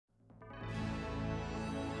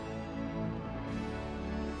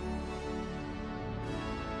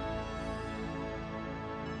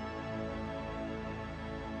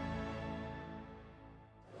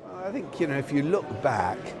think, you know, if you look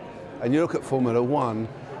back and you look at Formula One,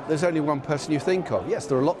 there's only one person you think of. Yes,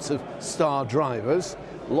 there are lots of star drivers,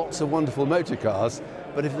 lots of wonderful motor cars,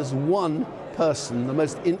 but if there's one person, the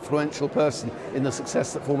most influential person in the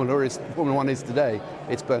success that Formula One is today,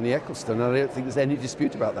 it's Bernie Ecclestone, and I don't think there's any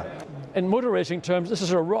dispute about that. In motor racing terms, this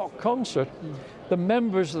is a rock concert. The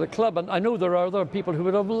members of the club, and I know there are other people who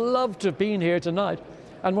would have loved to have been here tonight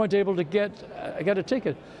and weren't able to get a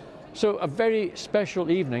ticket. So a very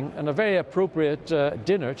special evening and a very appropriate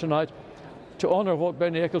dinner tonight to honour what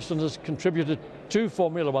Bernie Ecclestone has contributed to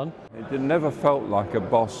Formula One. It never felt like a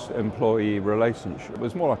boss-employee relationship. It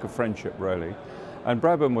was more like a friendship, really. And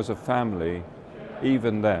Brabham was a family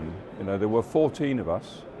even then. You know, there were 14 of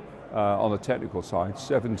us on the technical side,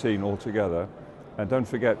 17 altogether. And don't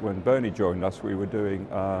forget, when Bernie joined us, we were doing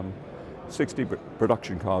 60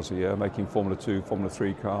 production cars a year, making Formula 2, Formula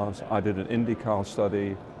 3 cars. I did an IndyCar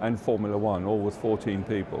study and Formula 1, all with 14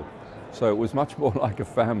 people. So it was much more like a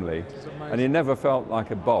family, and he never felt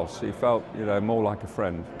like a boss. He felt, you know, more like a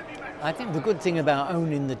friend. I think the good thing about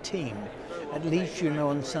owning the team, at least you know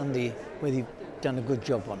on Sunday whether you've done a good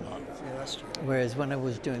job or not. Yeah, that's true. Whereas when I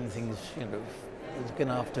was doing things, you know, looking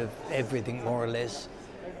after everything more or less,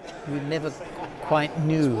 you never quite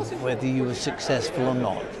knew whether you were successful or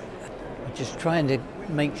not. Just trying to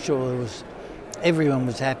make sure everyone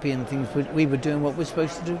was happy and we were doing what we're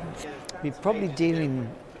supposed to do. We're probably dealing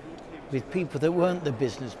with people that weren't the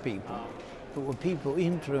business people, but were people,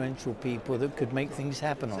 influential people that could make things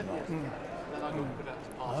happen or not.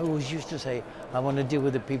 I always used to say, I want to deal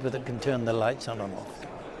with the people that can turn the lights on and off.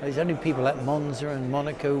 There's only people like Monza and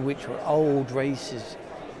Monaco, which were old races,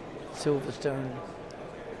 Silverstone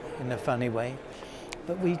in a funny way.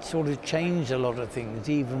 But we sort of changed a lot of things,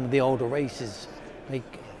 even the older races. They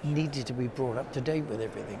needed to be brought up to date with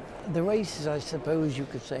everything. The races, I suppose you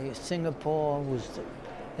could say, Singapore was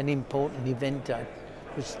an important event. I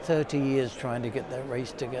was 30 years trying to get that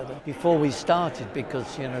race together before we started,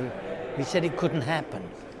 because, you know, we said it couldn't happen.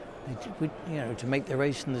 You know, to make the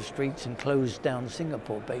race in the streets and close down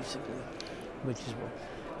Singapore, basically, which is what.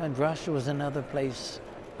 And Russia was another place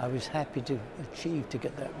I was happy to achieve to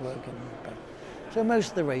get that working. So most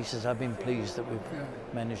of the races I've been pleased that we've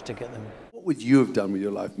managed to get them. What would you have done with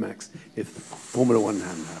your life, Max, if Formula One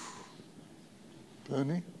hadn't happened?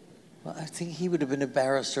 Bernie? Well, I think he would have been a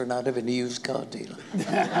barrister and I'd have been a used car dealer.